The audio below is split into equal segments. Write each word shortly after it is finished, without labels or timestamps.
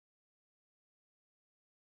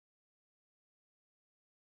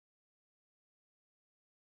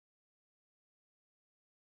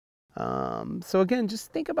So again,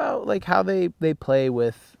 just think about like how they play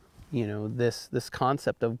with, this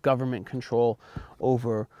concept of government control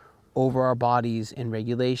over our bodies and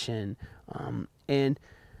regulation. And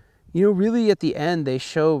really at the end, they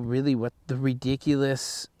show really what the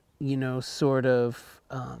ridiculous, sort of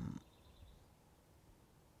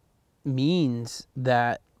means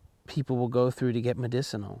that people will go through to get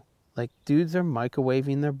medicinal. Like, dudes are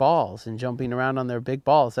microwaving their balls and jumping around on their big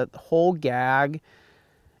balls. That whole gag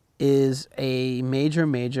is a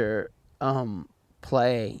major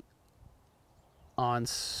play on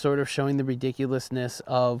sort of showing the ridiculousness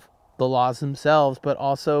of the laws themselves, but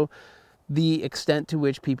also the extent to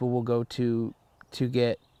which people will go to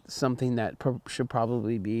get something that should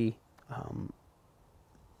probably be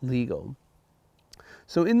legal.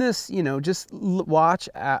 So in this, just watch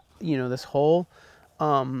at, this whole,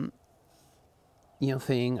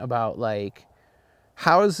 thing about like,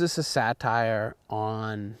 how is this a satire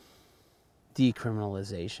on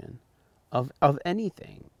decriminalization of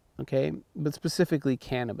anything, okay? But specifically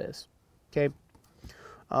cannabis, okay?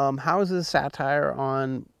 How is this a satire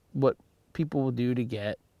on what people will do to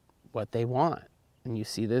get what they want? And you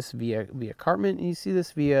see this via Cartman, and you see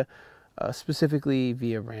this via specifically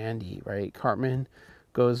via Randy, right? Cartman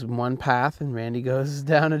goes one path, and Randy goes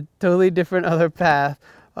down a totally different other path.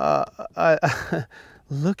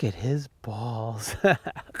 Look at his balls.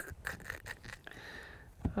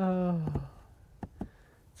 Oh,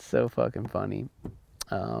 so fucking funny.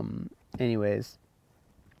 Anyways,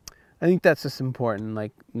 I think that's just important.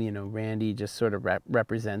 Like, Randy just sort of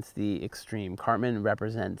represents the extreme. Cartman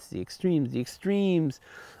represents the extremes. The extremes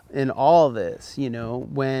in all this,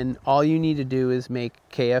 when all you need to do is make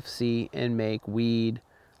KFC and make weed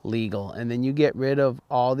legal, and then you get rid of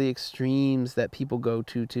all the extremes that people go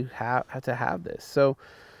to have this. So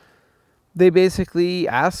they basically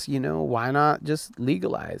ask, why not just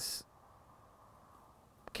legalize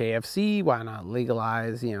KFC? Why not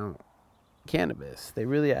legalize, cannabis? They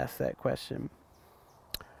really ask that question.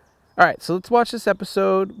 All right, so let's watch this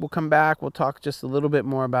episode. We'll come back. We'll talk just a little bit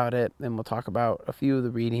more about it. Then we'll talk about a few of the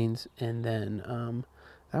readings. And then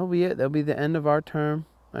that'll be it. That'll be the end of our term.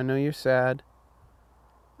 I know you're sad.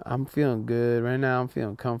 I'm feeling good. Right now I'm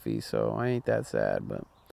feeling comfy, so I ain't that sad. But